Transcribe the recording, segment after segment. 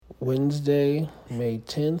Wednesday, May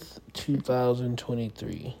 10th,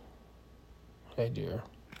 2023. Hi, dear.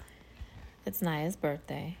 It's Naya's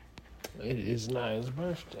birthday. It is Naya's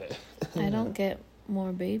birthday. I don't get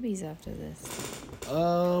more babies after this.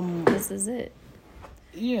 This is it.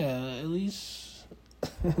 Yeah, at least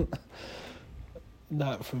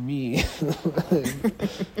not for me.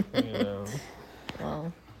 You know.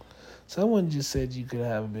 Well, someone just said you could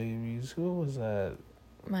have babies. Who was that?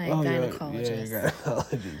 My gynecologist. Yeah, your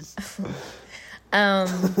gynecologist.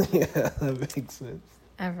 Yeah, that makes sense.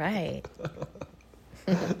 All right.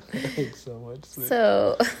 That makes so much sense.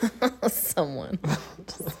 So, someone,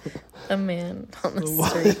 just a man on the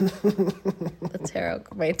street,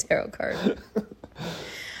 my tarot card.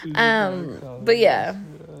 But yeah.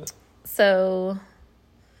 So,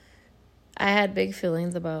 I had big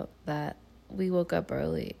feelings about that. We woke up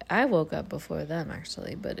early. I woke up before them,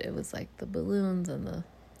 actually, but it was like the balloons and the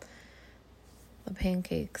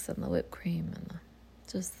pancakes and the whipped cream and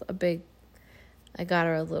just a big. I got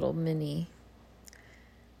her a little mini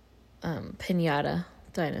pinata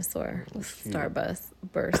dinosaur with starbursts,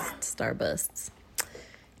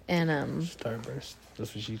 and Starburst.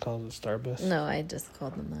 That's what she calls it, Starburst. No, I just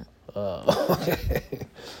called them that. Oh, okay.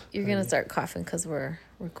 You're gonna start coughing because we're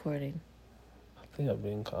recording. I think I've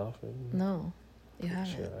been coughing. No, you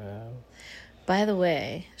haven't. Sure I have. By the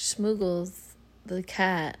way, Schmoogles, the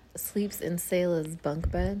cat, sleeps in Selah's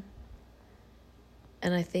bunk bed.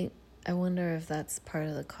 And I wonder if that's part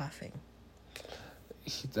of the coughing.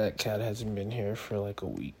 That cat hasn't been here for like a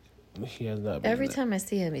week. He has not been Every time I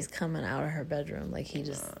see him, he's coming out of her bedroom like he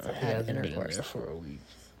just had intercourse. Been there for a week.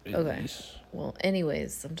 Okay. Least. Well,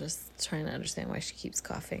 anyways, I'm just trying to understand why she keeps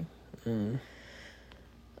coughing.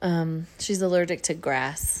 She's allergic to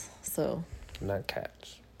grass, so. Not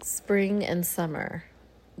cats. Spring and summer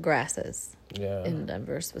grasses. Yeah. In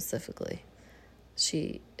Denver specifically.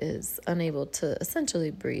 She is unable to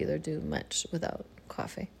essentially breathe or do much without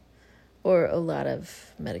coughing or a lot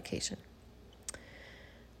of medication.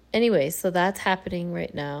 Anyway, so that's happening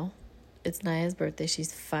right now. It's Naya's birthday.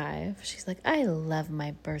 She's 5. She's like, I love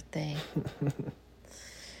my birthday.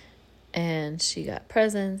 And she got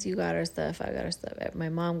presents. You got her stuff. I got her stuff. My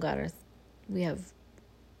mom got her. We have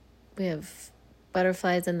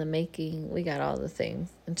butterflies in the making. We got all the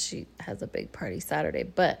things. And she has a big party Saturday.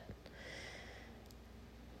 But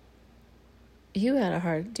you had a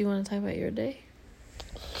hard... Do you want to talk about your day?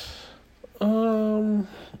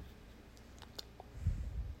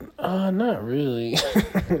 Not really.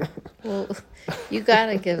 Well, you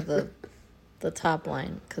gotta give the top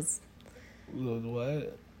line, because...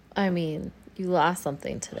 What? I mean, you lost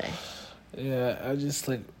something today. Yeah, I just,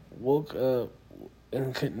 woke up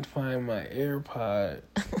and couldn't find my AirPod.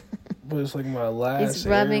 But it's, my last AirPod. He's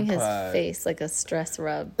rubbing his face like a stress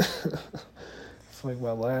rub. It's like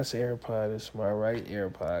my last AirPod is my right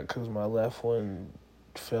AirPod, because my left one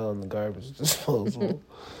fell in the garbage disposal.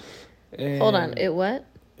 Hold on, it what?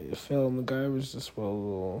 It fell in the garbage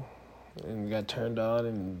disposal and got turned on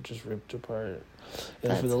and just ripped apart.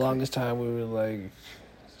 And for the longest time, we were like,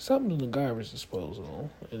 something's in the garbage disposal.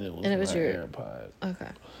 And it was your AirPod. Okay.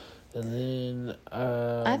 And then...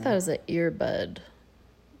 I thought it was an earbud. It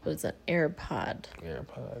was an AirPod.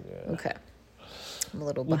 AirPod, yeah. Okay. I'm a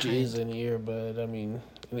little behind. Which is an earbud. I mean,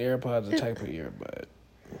 an AirPod's a type of earbud.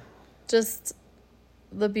 Just...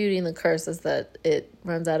 The beauty and the curse is that it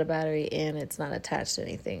runs out of battery and it's not attached to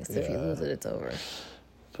anything. So if you lose it, it's over.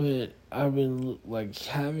 But I've been,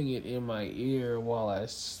 having it in my ear while I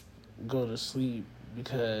go to sleep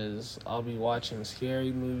because I'll be watching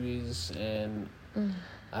scary movies and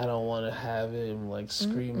I don't want to have him,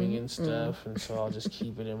 screaming and stuff. And so I'll just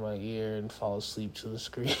keep it in my ear and fall asleep to the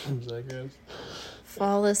screams, I guess.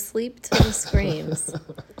 Fall asleep to the screams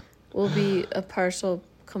will be a partial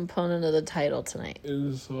component of the title tonight.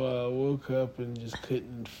 And so I woke up and just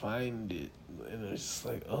couldn't find it, and it was just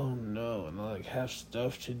like, oh no, and I have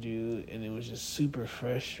stuff to do, and it was just super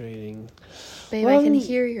frustrating. Babe, I can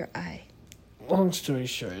hear your eye. Long story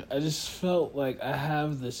short, I just felt like I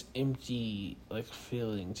have this empty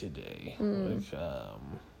feeling today. No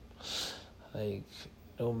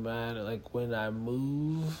matter when I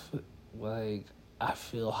move, I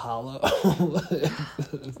feel hollow.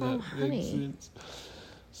 If that makes sense.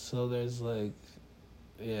 So there's I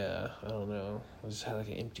don't know. I just had an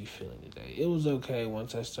empty feeling today. It was okay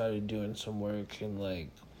once I started doing some work and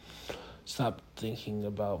stopped thinking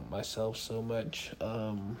about myself so much.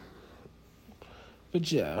 But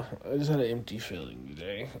yeah, I just had an empty feeling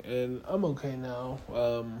today, and I'm okay now.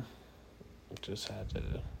 Just had to.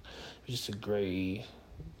 It was just a gray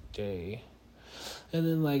day. And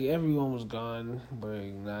then, like, everyone was gone.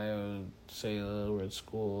 Like, Naya, Sayla were at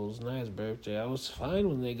schools. Naya's birthday. I was fine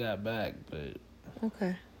when they got back, but...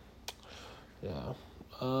 Okay. Yeah.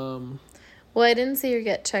 Well, I didn't see her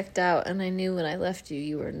get checked out, and I knew when I left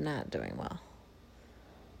you were not doing well.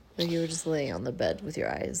 Like, you were just laying on the bed with your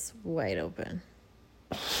eyes wide open.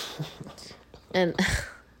 And,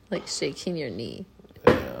 like, shaking your knee.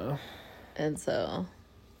 Yeah. And so,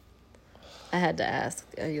 I had to ask,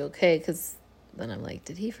 are you okay? Because then I'm like,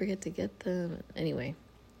 did he forget to get them? Anyway,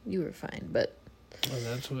 you were fine, but... Oh,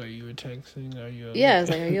 that's what you were texting? Are you okay? Yeah, I was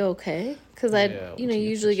like, are you okay? Because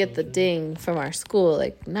usually get the ding from our school,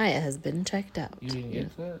 like, Naya has been checked out. You didn't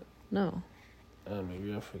get that? No. Oh,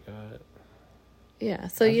 maybe I forgot. Yeah,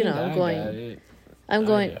 so, I'm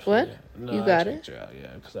going, what? No, you got it? Out,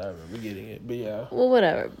 yeah, because I remember getting it, but yeah. Well,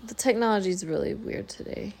 whatever. The technology's really weird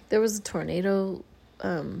today. There was a tornado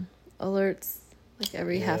alerts, like,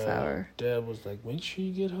 every half hour. Dad was like, make sure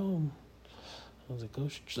you get home. I was like, go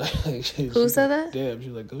straight. Who said that? Dad, she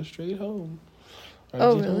was like, go straight home. Or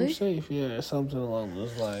oh, get really? home safe, yeah, something along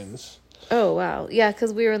those lines. Oh, wow. Yeah,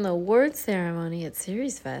 because we were in the award ceremony at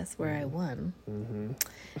Series Fest where I won. Mm-hmm.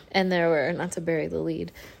 And there were, not to bury the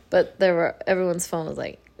lead, but everyone's phone was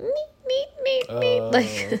like, meep.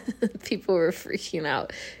 Like, people were freaking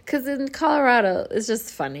out. Because in Colorado, it's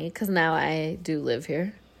just funny, because now I do live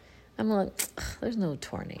here. I'm like, there's no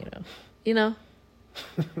tornado, you know?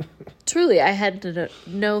 Truly, I had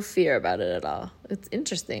no fear about it at all. It's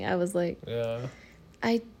interesting. I was like, yeah,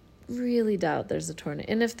 I really doubt there's a tornado.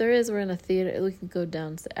 And if there is, we're in a theater. We can go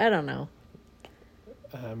downstairs. I don't know.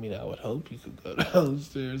 I mean, I would hope you could go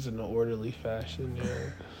downstairs in an orderly fashion,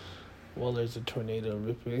 yeah. While there's a tornado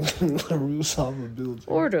ripping the roofs off a building.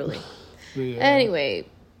 Orderly. Yeah. Anyway,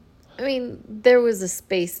 I mean, there was a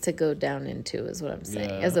space to go down into, is what I'm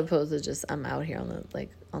saying, as opposed to just I'm out here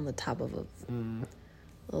on the top of a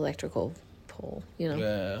electrical pole, you know.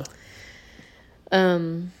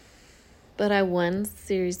 Yeah. But I won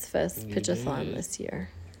Series Fest Pitch-A-Thon this year.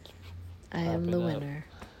 I am the winner.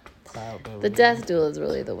 The death duel is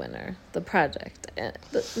really the winner. The project,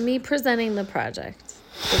 me presenting the project.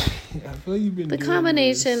 I feel like you've been the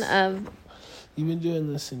combination of. You've been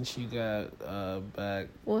doing this since you got back.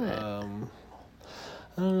 What?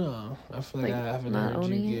 I don't know. I feel like I haven't heard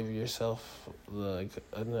you give yourself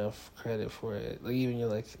enough credit for it. Like, even you're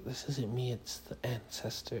like, this isn't me, it's the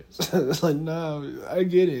ancestors. It's like, no, I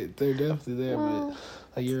get it. They're definitely there, but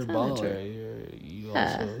like, you're a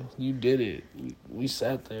baller. You did it. We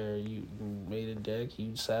sat there. You made a deck.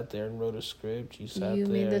 You sat there and wrote a script. You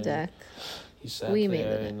made the deck. You sat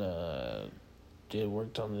there and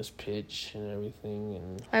worked on this pitch and everything,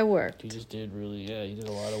 and I worked. You just did you did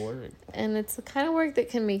a lot of work. And it's the kind of work that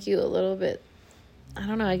can make you a little bit, I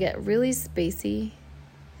don't know, I get really spacey,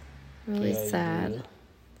 really sad.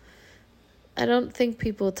 I don't think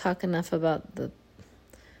people talk enough about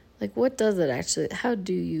what does it actually, how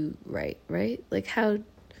do you write, right? Like, how,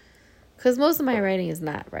 because most of my writing is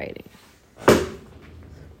not writing.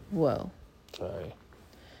 Whoa. Sorry.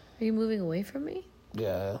 Are you moving away from me?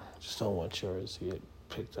 Yeah, just don't want yours to get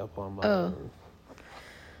picked up on by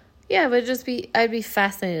Yeah, but I'd be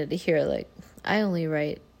fascinated to hear, like, I only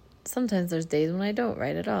write, sometimes there's days when I don't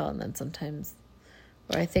write at all, and then sometimes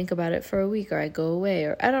where I think about it for a week, or I go away,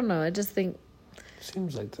 or I don't know, I just think,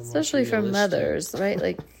 seems like the especially from mothers, right?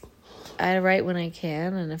 Like, I write when I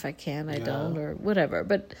can, and if I can, I don't, or whatever,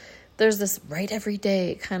 but there's this write every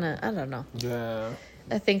day kind of, I don't know. Yeah.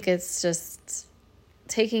 I think it's just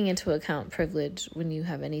taking into account privilege when you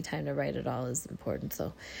have any time to write at all is important.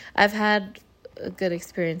 So I've had a good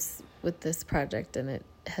experience with this project, and it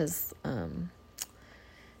has,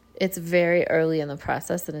 it's very early in the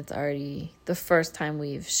process, and it's already the first time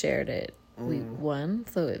we've shared it. We won.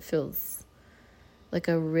 So it feels like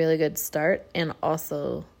a really good start, and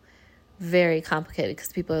also very complicated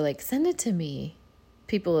because people are like, send it to me.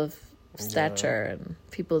 People of stature and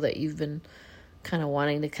people that you've been kind of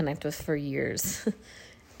wanting to connect with for years.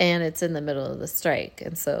 And it's in the middle of the strike.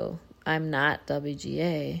 And so I'm not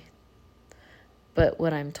WGA, but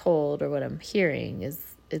what I'm told or what I'm hearing is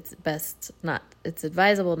it's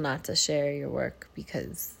advisable not to share your work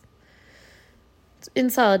because it's in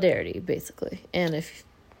solidarity, basically. And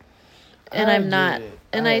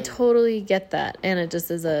I totally get that. And it just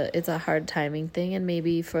it's a hard timing thing, and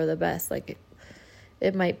maybe for the best. Like,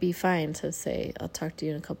 it might be fine to say, I'll talk to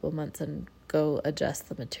you in a couple of months and go adjust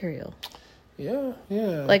the material. Yeah.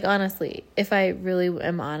 Like, honestly, if I really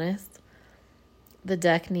am honest, the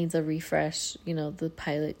deck needs a refresh. You know, the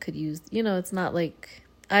pilot could use, it's not like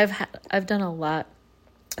I've done a lot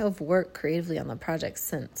of work creatively on the project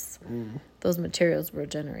since those materials were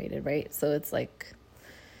generated, right? So it's like,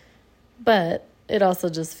 but it also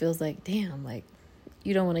just feels like, damn, like,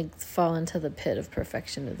 you don't want to fall into the pit of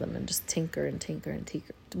perfectionism and just tinker and tinker and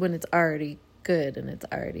tinker when it's already good and it's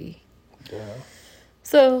already... Yeah.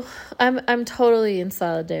 So I'm totally in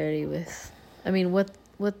solidarity with... I mean, what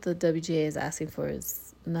the WGA is asking for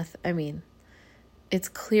is nothing... I mean, it's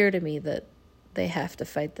clear to me that they have to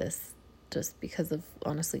fight this just because of,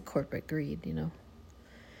 honestly, corporate greed, you know?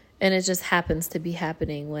 And it just happens to be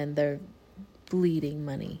happening when they're bleeding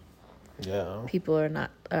money. Yeah. People are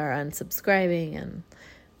unsubscribing, and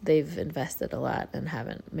they've invested a lot and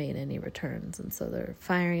haven't made any returns, and so they're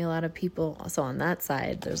firing a lot of people. So on that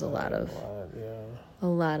side, there's a lot of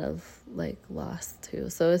like loss too.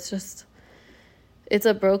 So it's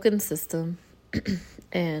a broken system,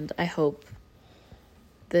 and I hope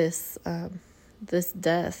this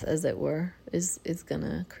death, as it were, is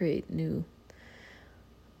gonna create new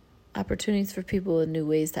opportunities for people and new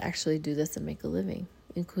ways to actually do this and make a living,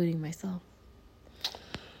 including myself.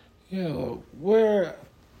 Yeah,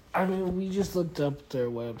 we just looked up their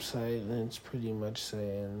website, and it's pretty much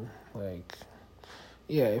saying, like,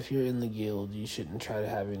 yeah, if you're in the guild, you shouldn't try to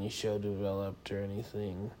have any show developed or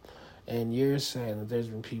anything. And you're saying that there's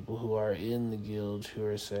been people who are in the guild who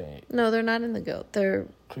are saying... No, they're not in the guild. They're...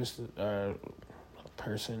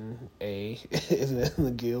 person A is in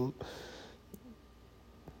the guild.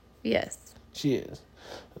 Yes. She is.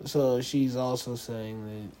 So she's also saying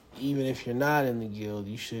that even if you're not in the guild,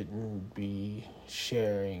 you shouldn't be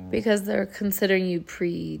sharing... Because they're considering you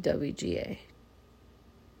pre-WGA.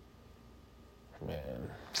 Man.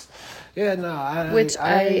 Yeah, no, that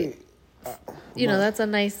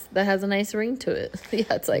has a nice ring to it. Yeah,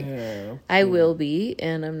 it's like, yeah, I will be,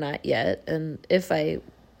 and I'm not yet. And if I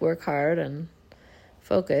work hard and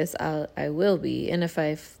focus, I will be. And if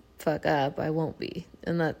I fuck up, I won't be.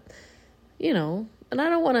 And that, you know, and I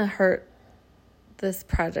don't want to hurt this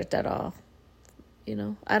project at all. You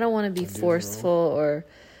know, I don't want to be forceful or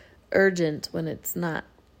urgent when it's not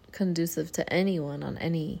conducive to anyone on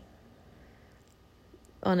any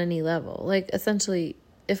level. Like, essentially,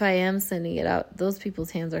 if I am sending it out, those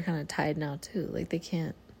people's hands are kind of tied now too. Like, they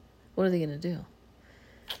can't, what are they going to do?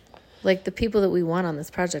 Like, the people that we want on this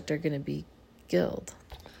project are going to be guild.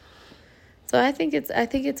 So I think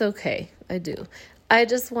it's okay. I do. I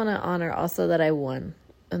just want to honor also that I won,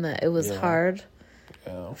 and that it was hard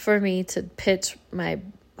for me to pitch my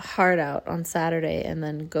heart out on Saturday and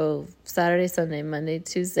then go Saturday, Sunday, Monday,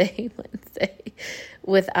 Tuesday, Wednesday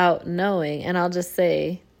without knowing. And I'll just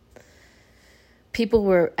say, people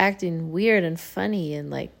were acting weird and funny and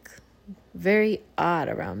like very odd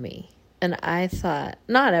around me. And I thought,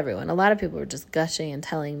 not everyone, a lot of people were just gushing and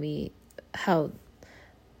telling me how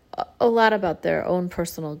a lot about their own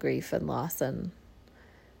personal grief and loss and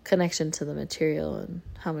connection to the material and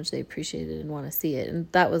how much they appreciate it and want to see it.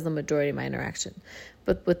 And that was the majority of my interaction.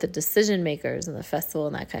 But with the decision makers and the festival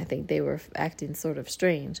and that kind of thing, they were acting sort of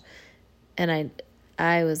strange. And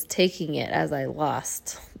I was taking it as I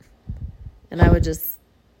lost. And I would just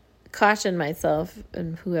caution myself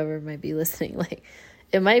and whoever might be listening, like,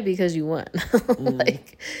 it might be because you won.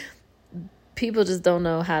 Like, people just don't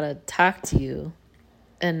know how to talk to you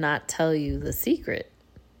and not tell you the secret.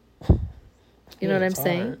 You know what I'm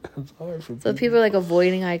saying? It's hard for people. So people are like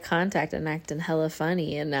avoiding eye contact and acting hella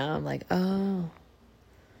funny. And now I'm like, oh.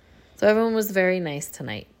 So everyone was very nice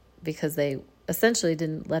tonight because they essentially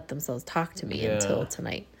didn't let themselves talk to me until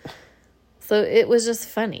tonight. So it was just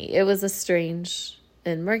funny. It was a strange,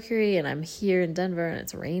 and Mercury, and I'm here in Denver and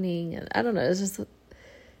it's raining. And I don't know.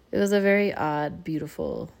 It was a very odd,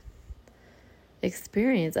 beautiful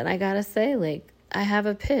experience. And I gotta say, like, I have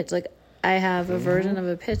a pitch. Like, I have a version of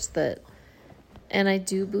a pitch that, and I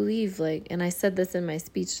do believe, like, and I said this in my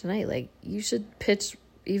speech tonight, like, you should pitch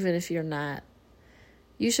even if you're not.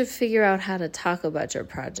 You should figure out how to talk about your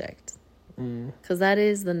project. Because that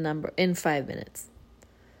is the number in 5 minutes.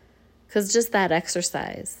 Because just that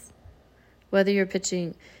exercise, whether you're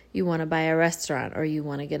pitching, you want to buy a restaurant or you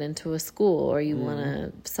want to get into a school or you want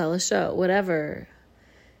to sell a show, whatever,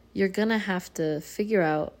 you're going to have to figure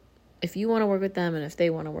out if you want to work with them and if they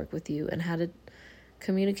want to work with you and how to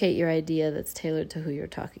communicate your idea that's tailored to who you're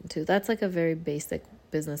talking to. That's like a very basic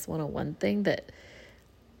business 101 thing that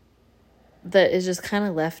is just kind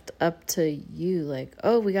of left up to you. Like,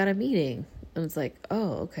 oh, we got a meeting. And it's like,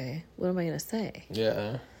 oh, okay, what am I going to say?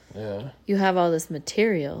 Yeah. You have all this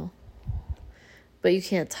material, but you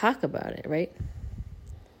can't talk about it, right?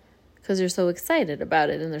 Because you're so excited about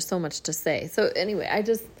it and there's so much to say. So anyway,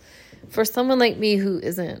 for someone like me who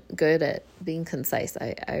isn't good at being concise,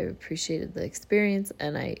 I appreciated the experience,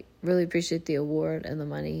 and I really appreciate the award and the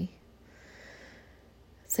money.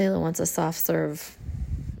 Sayla wants a soft serve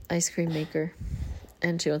ice cream maker,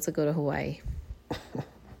 and she wants to go to Hawaii.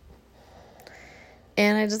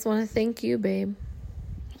 And I just want to thank you, babe.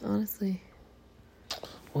 Honestly.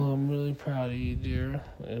 Well, I'm really proud of you, dear.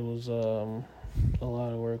 It was a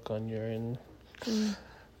lot of work on your end.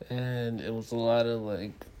 And it was a lot of,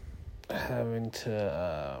 like, having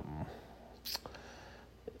to,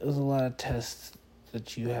 it was a lot of tests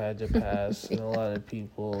that you had to pass, and a lot of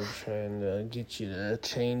people trying to get you to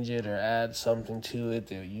change it or add something to it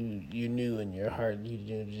that you knew in your heart you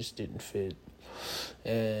knew just didn't fit.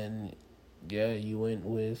 And, yeah, you went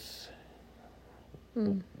with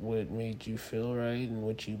what made you feel right and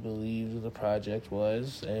what you believed the project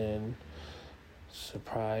was, and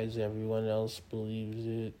surprise everyone else believes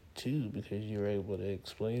it too, because you were able to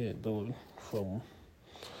explain it from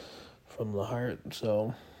the heart.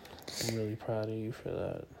 So I'm really proud of you for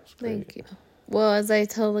that. Thank you. Well, as I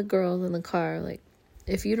tell the girls in the car, like,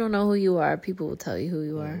 if you don't know who you are, people will tell you who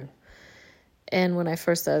you are. And when I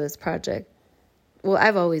first started this project, well,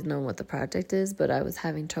 I've always known what the project is, but I was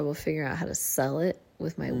having trouble figuring out how to sell it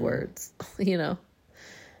with my words, you know.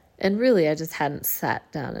 And really, I just hadn't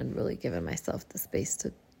sat down and really given myself the space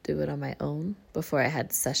to do it on my own before I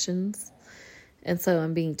had sessions. And so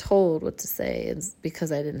I'm being told what to say, and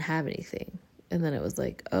because I didn't have anything. And then it was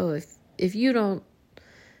like, oh, if you don't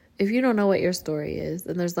know what your story is,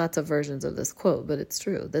 and there's lots of versions of this quote, but it's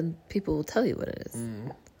true, then people will tell you what it is.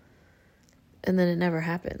 And then it never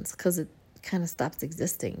happens because it kind of stops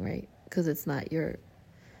existing, right? Because it's not you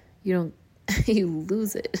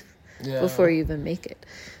lose it before you even make it.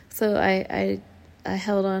 So I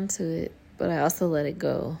held on to it, but I also let it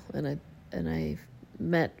go, and I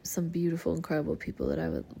met some beautiful, incredible people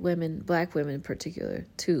that Black women in particular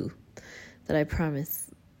too, that I promise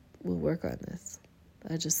will work on this.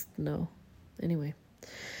 I just know. Anyway.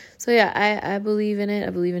 So yeah, I believe in it. I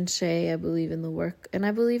believe in Shay. I believe in the work, and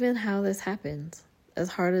I believe in how this happened, as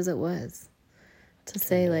hard as it was. To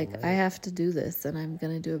say, like, I have to do this, and I'm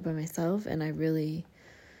going to do it by myself, and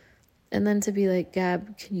and then to be like,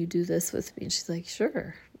 Gab, can you do this with me? And she's like,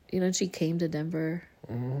 sure. You know, she came to Denver.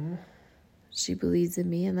 She believes in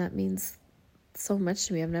me, and that means so much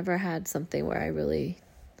to me. I've never had something where I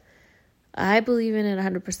believe in it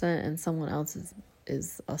 100%, and someone else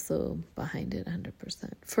is also behind it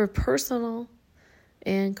 100%. For personal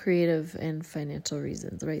and creative and financial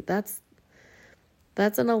reasons, right? That's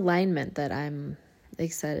an alignment that I'm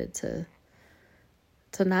excited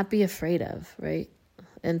to not be afraid of, right?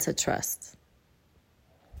 And to trust.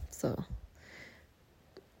 So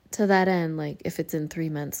to that end, like, if it's in 3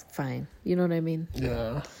 months, fine. You know what I mean?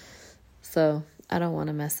 Yeah. So I don't want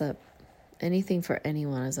to mess up anything for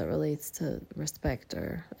anyone as it relates to respect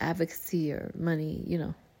or advocacy or money. You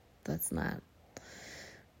know, that's not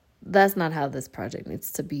how this project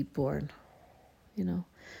needs to be born, you know.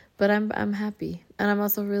 But I'm happy. And I'm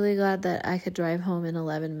also really glad that I could drive home in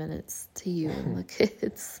 11 minutes to you and the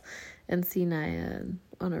kids and see Naya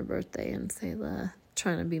on her birthday, and Sayla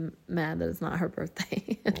trying to be mad that it's not her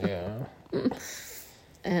birthday. Yeah.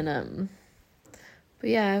 And but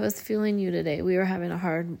yeah, I was feeling you today. We were having a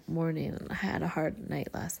hard morning, and I had a hard night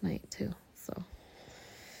last night too. So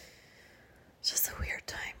it's just a weird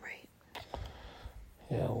time, right?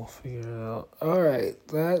 Yeah, we'll figure it out. All right,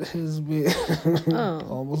 that has been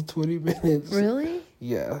almost 20 minutes. Really?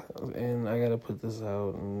 Yeah, and I gotta put this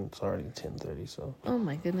out, and it's already 10:30. So. Oh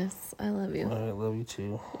my goodness, I love you. All right, love you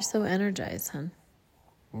too. You're so energized, hon.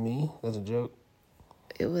 Me? That's a joke.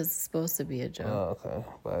 It was supposed to be a joke. Oh, okay.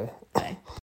 Bye. Bye.